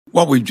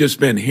What we've just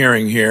been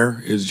hearing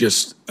here is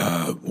just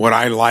what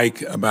I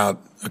like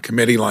about a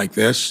committee like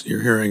this.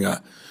 You're hearing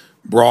a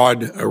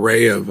broad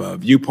array of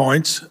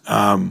viewpoints.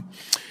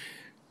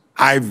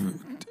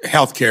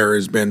 Healthcare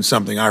has been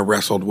something I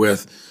wrestled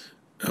with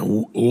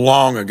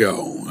long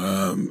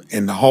ago,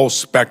 in the whole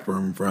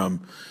spectrum from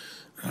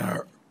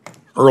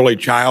early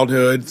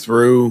childhood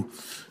through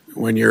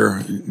when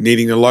you're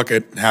needing to look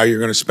at how you're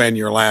going to spend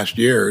your last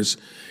years.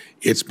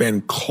 It's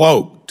been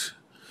cloaked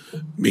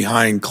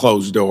behind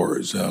closed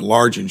doors.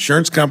 Large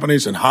insurance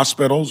companies and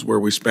hospitals where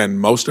we spend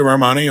most of our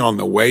money on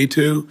the way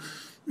to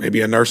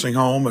maybe a nursing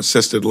home,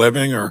 assisted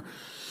living, or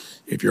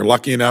if you're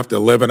lucky enough to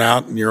live it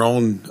out in your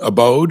own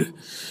abode.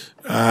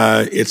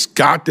 It's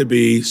got to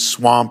be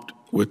swamped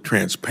with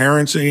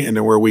transparency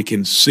and where we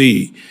can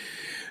see.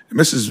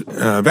 Mrs.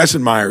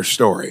 Vessenmeyer's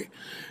story,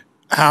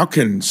 how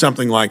can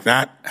something like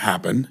that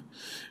happen?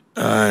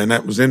 And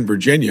that was in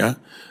Virginia,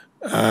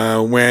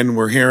 when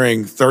we're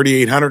hearing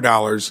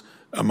 $3,800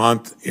 a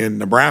month in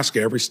Nebraska.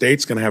 Every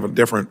state's going to have a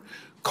different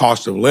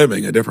cost of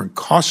living, a different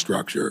cost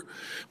structure.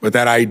 But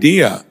that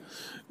idea,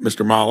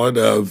 Mr. Mollett,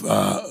 of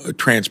a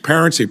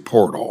transparency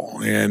portal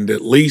and at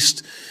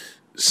least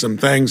some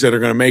things that are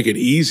going to make it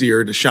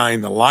easier to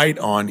shine the light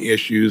on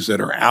issues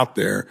that are out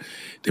there.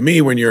 To me,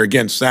 when you're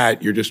against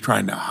that, you're just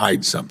trying to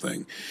hide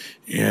something.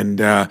 And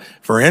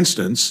for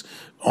instance,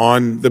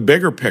 on the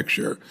bigger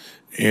picture,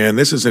 and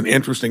this is an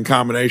interesting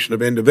combination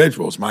of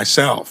individuals,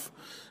 myself,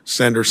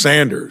 Senator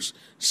Sanders,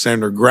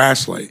 Senator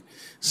Grassley,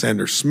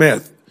 Senator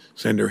Smith,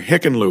 Senator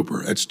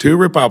Hickenlooper. It's 2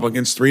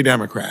 Republicans, 3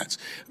 Democrats.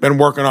 I've been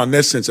working on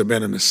this since I've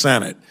been in the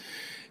Senate.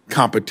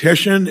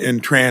 Competition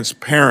and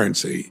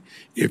transparency.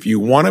 If you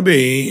want to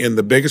be in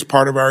the biggest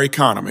part of our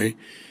economy,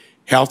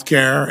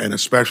 healthcare, and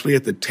especially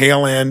at the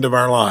tail end of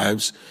our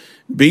lives,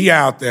 be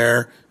out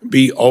there,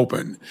 be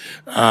open.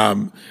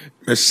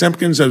 Ms.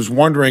 Simpkins, I was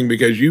wondering,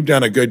 because you've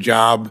done a good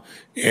job,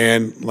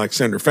 and like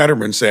Senator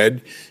Fetterman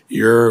said,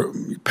 your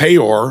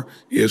payor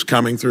is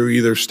coming through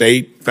either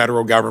state,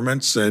 federal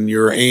governments, and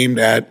you're aimed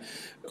at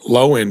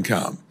low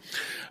income.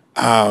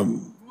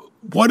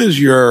 What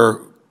is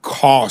your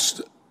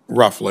cost,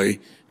 roughly,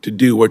 to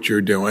do what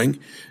you're doing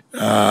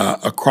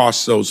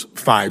across those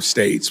 5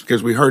 states?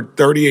 Because we heard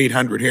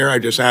 $3,800 here. I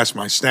just asked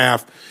my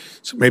staff,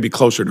 so maybe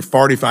closer to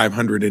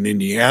 $4,500 in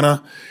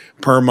Indiana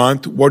per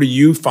month. What are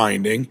you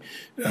finding?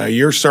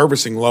 You're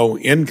servicing low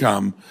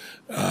income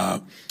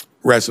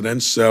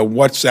residents.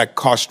 What's that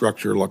cost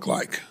structure look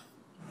like?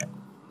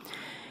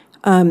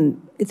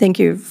 Thank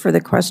you for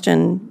the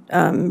question,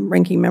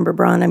 Ranking Member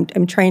Braun.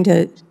 I'm trying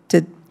to.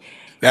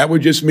 That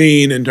would just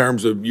mean, in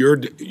terms of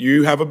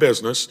you have a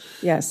business.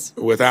 Yes.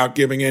 Without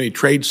giving any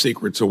trade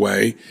secrets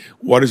away,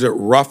 what does it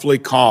roughly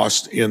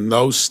cost in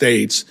those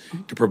states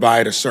to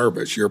provide a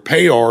service? Your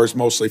payor is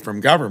mostly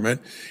from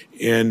government.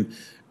 In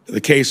the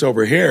case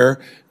over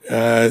here,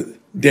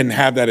 didn't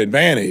have that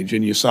advantage,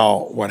 and you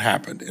saw what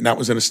happened. And that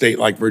was in a state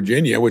like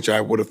Virginia, which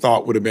I would have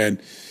thought would have been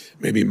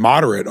maybe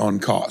moderate on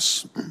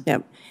costs.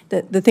 Yep.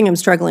 The thing I'm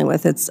struggling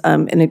with,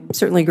 and I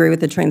certainly agree with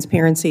the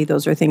transparency.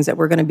 Those are things that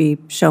we're going to be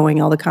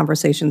showing all the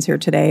conversations here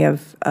today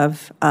of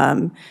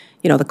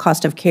the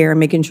cost of care,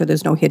 making sure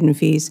there's no hidden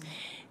fees.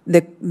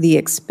 The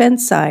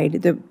expense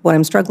side, what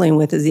I'm struggling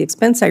with is the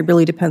expense side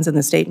really depends on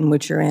the state in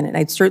which you're in, and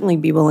I'd certainly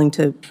be willing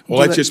to. Well,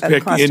 let's just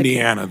pick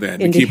Indiana then,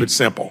 to keep it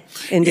simple.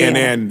 Indiana.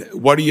 And then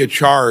what do you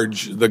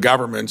charge the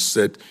governments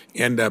that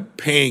end up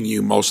paying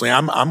you mostly?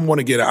 I'm want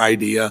to get an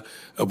idea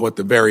of what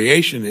the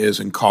variation is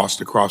in cost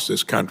across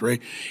this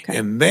country, okay.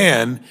 And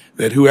then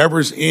that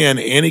whoever's in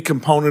any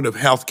component of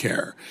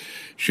healthcare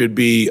should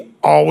be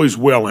always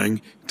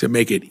willing to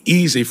make it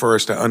easy for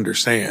us to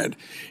understand.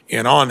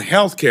 And on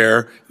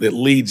healthcare that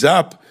leads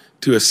up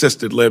to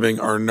assisted living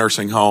or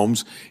nursing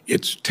homes,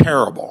 it's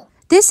terrible.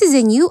 This is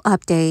a new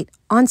update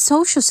on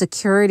Social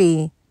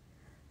Security.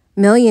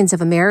 Millions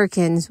of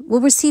Americans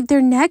will receive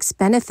their next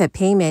benefit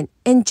payment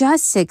in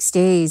just 6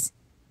 days.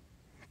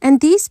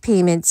 And these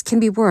payments can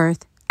be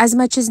worth as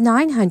much as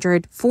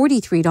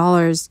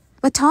 $943.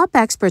 But top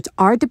experts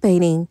are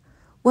debating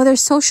whether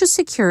Social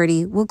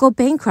Security will go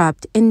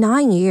bankrupt in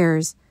 9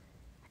 years,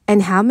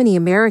 and how many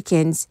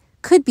Americans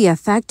could be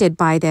affected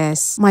by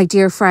this. My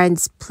dear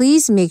friends,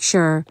 please make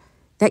sure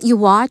that you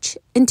watch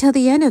until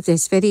the end of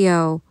this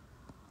video.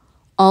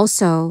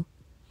 Also,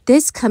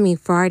 this coming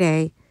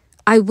Friday,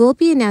 I will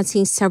be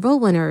announcing several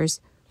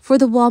winners for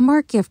the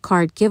Walmart gift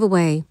card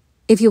giveaway.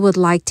 If you would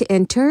like to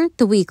enter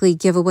the weekly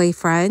giveaway,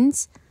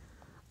 friends,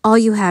 all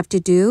you have to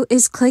do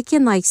is click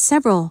and like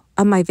several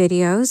of my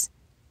videos,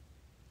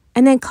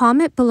 and then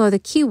comment below the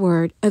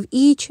keyword of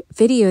each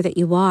video that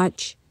you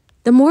watch.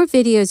 The more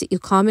videos that you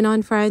comment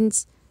on,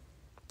 friends,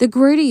 the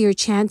greater your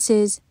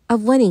chances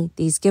of winning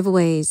these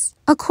giveaways.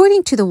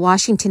 According to the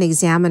Washington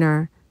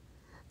Examiner,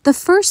 the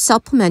first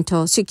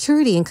supplemental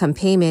security income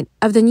payment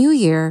of the new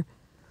year,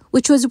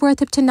 which was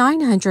worth up to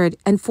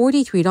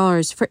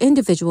 $943 for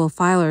individual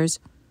filers,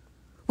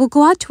 will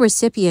go out to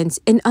recipients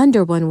in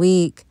under 1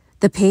 week.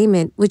 The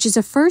payment, which is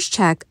a first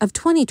check of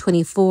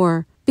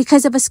 2024,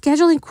 because of a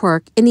scheduling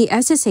quirk in the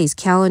SSA's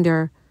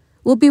calendar,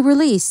 will be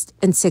released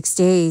in 6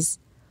 days.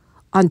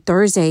 On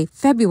Thursday,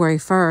 February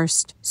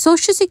 1st,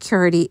 Social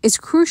Security is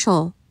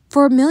crucial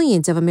for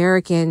millions of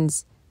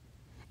Americans.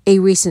 A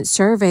recent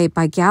survey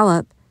by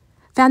Gallup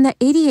found that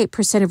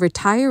 88% of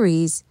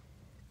retirees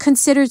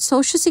considered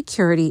Social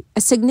Security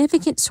a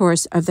significant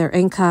source of their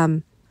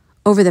income.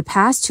 Over the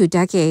past 2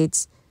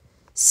 decades,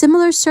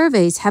 similar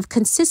surveys have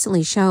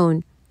consistently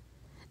shown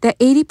that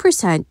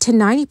 80% to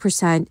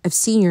 90% of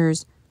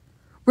seniors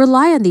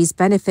rely on these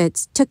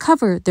benefits to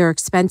cover their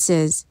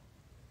expenses.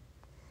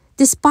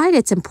 Despite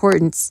its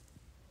importance,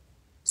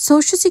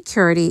 Social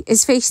Security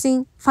is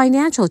facing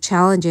financial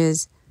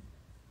challenges.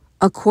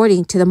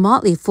 According to the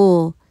Motley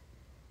Fool,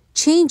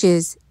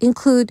 changes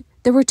include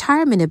the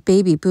retirement of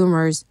baby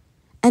boomers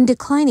and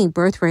declining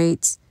birth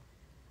rates,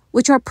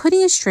 which are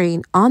putting a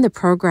strain on the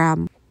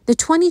program. The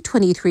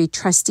 2023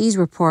 Trustees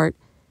Report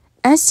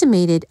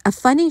estimated a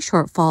funding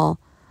shortfall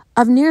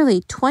of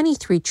nearly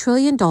 $23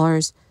 trillion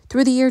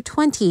through the year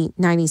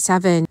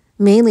 2097,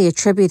 mainly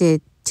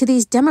attributed to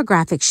these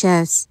demographic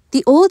shifts.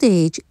 The Old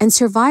Age and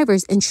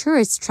Survivors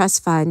Insurance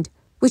Trust Fund,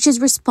 which is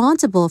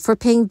responsible for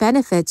paying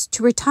benefits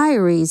to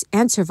retirees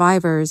and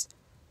survivors,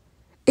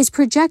 is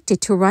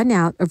projected to run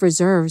out of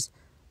reserves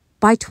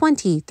by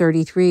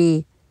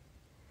 2033.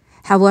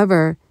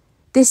 However,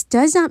 this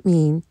does not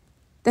mean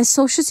that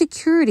Social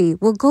Security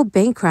will go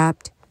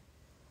bankrupt.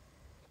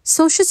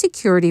 Social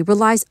Security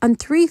relies on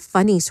 3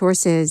 funding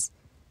sources: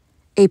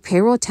 a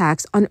payroll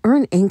tax on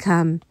earned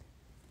income,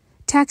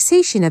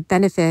 taxation of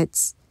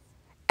benefits,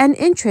 and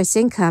interest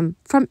income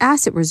from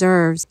asset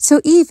reserves.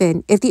 So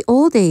even if the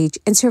Old Age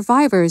and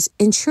Survivors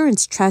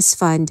Insurance Trust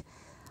Fund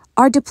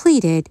are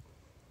depleted,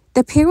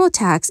 the payroll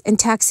tax and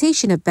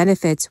taxation of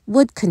benefits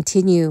would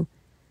continue,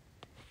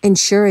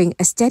 ensuring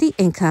a steady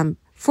income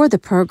for the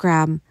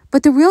program.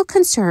 But the real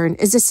concern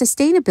is the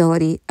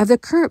sustainability of the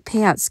current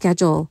payout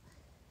schedule.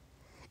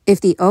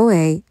 If the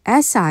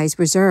SSI's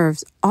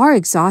reserves are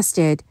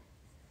exhausted,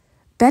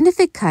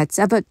 benefit cuts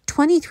of about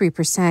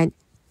 23%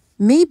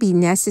 may be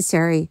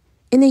necessary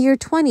in the year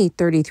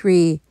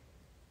 2033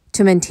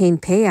 to maintain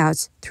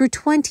payouts through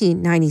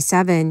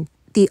 2097.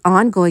 The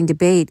ongoing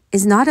debate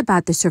is not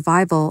about the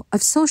survival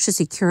of Social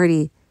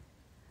Security,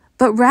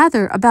 but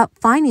rather about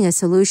finding a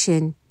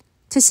solution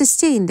to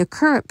sustain the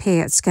current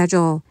payout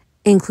schedule,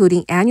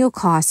 including annual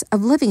costs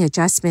of living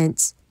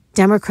adjustments.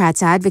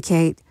 Democrats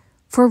advocate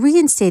for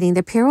reinstating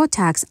the payroll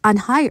tax on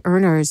high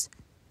earners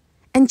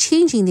and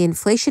changing the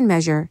inflation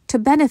measure to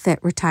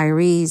benefit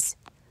retirees.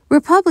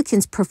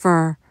 Republicans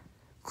prefer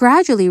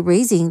gradually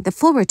raising the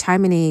full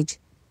retirement age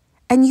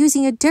and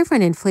using a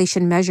different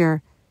inflation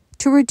measure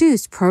to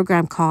reduce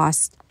program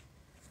costs.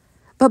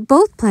 But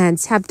both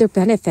plans have their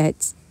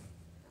benefits,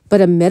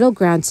 but a middle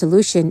ground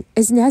solution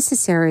is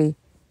necessary.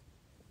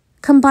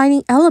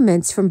 Combining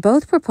elements from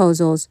both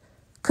proposals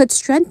could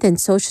strengthen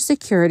Social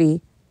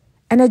Security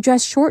and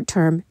address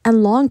short-term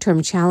and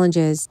long-term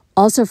challenges.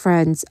 Also,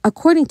 friends,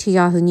 according to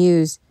Yahoo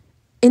News,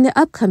 in the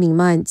upcoming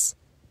months,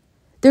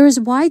 there is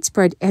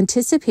widespread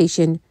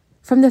anticipation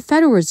from the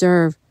Federal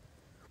Reserve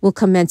will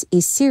commence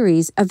a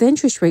series of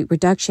interest rate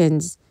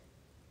reductions.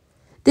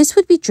 This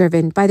would be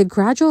driven by the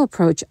gradual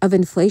approach of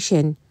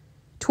inflation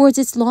towards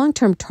its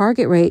long-term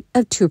target rate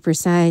of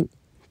 2%.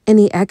 In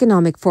the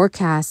economic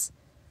forecasts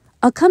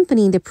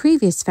accompanying the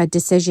previous Fed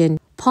decision,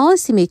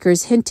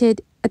 policymakers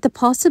hinted at the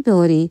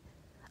possibility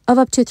of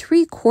up to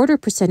 0.75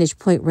 percentage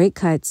point rate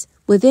cuts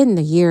within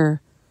the year.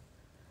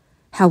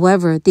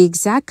 However, the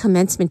exact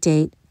commencement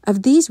date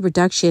of these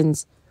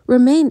reductions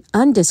remain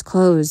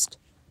undisclosed.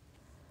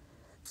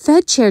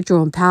 Fed Chair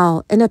Jerome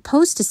Powell, in a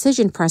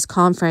post-decision press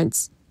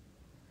conference,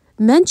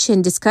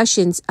 mentioned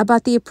discussions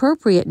about the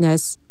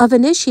appropriateness of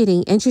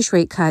initiating interest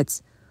rate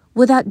cuts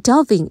without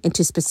delving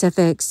into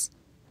specifics.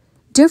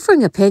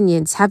 Differing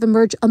opinions have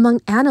emerged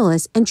among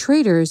analysts and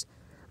traders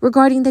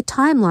regarding the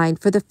timeline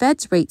for the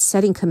Fed's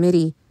rate-setting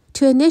committee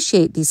to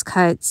initiate these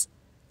cuts.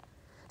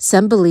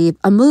 Some believe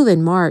a move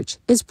in March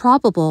is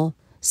probable,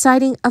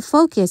 citing a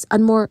focus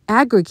on more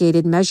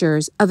aggregated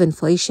measures of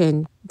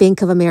inflation.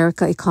 Bank of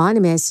America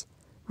economists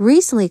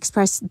recently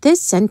expressed this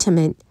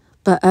sentiment,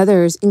 but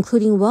others,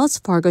 including Wells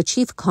Fargo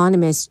chief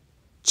economist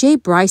Jay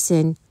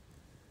Bryson,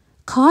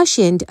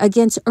 cautioned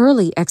against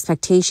early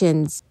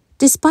expectations.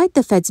 Despite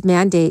the Fed's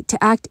mandate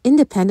to act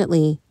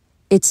independently,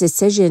 its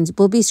decisions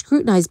will be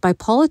scrutinized by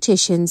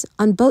politicians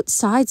on both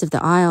sides of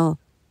the aisle.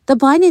 The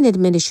Biden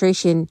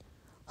administration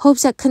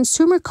hopes that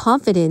consumer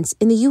confidence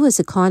in the U.S.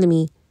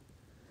 economy,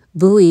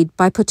 buoyed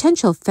by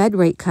potential Fed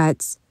rate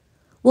cuts,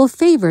 will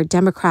favor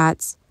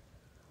Democrats,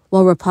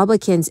 while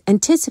Republicans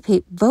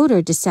anticipate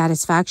voter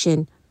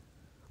dissatisfaction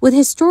with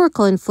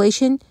historical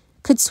inflation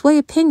could sway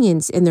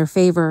opinions in their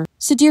favor.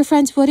 So, dear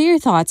friends, what are your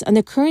thoughts on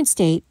the current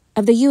state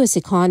of the U.S.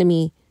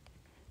 economy?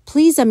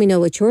 Please let me know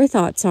what your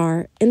thoughts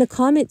are in the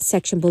comments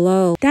section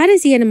below. That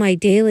is the end of my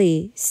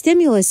daily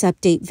stimulus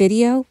update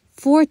video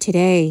for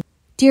today.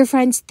 Dear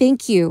friends,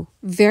 thank you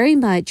very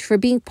much for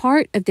being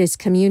part of this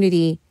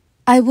community.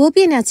 I will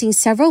be announcing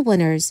several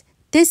winners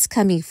this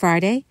coming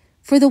Friday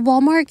for the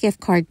Walmart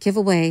gift card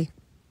giveaway.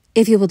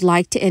 If you would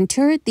like to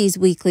enter these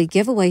weekly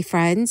giveaway,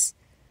 friends,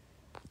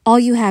 all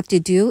you have to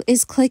do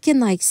is click and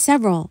like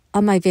several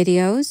of my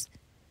videos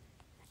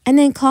and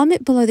then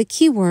comment below the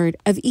keyword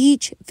of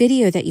each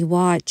video that you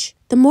watch.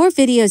 The more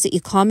videos that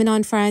you comment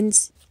on,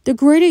 friends, the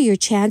greater your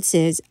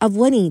chances of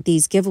winning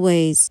these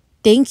giveaways.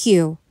 Thank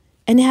you,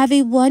 and have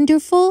a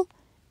wonderful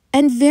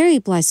and very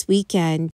blessed weekend.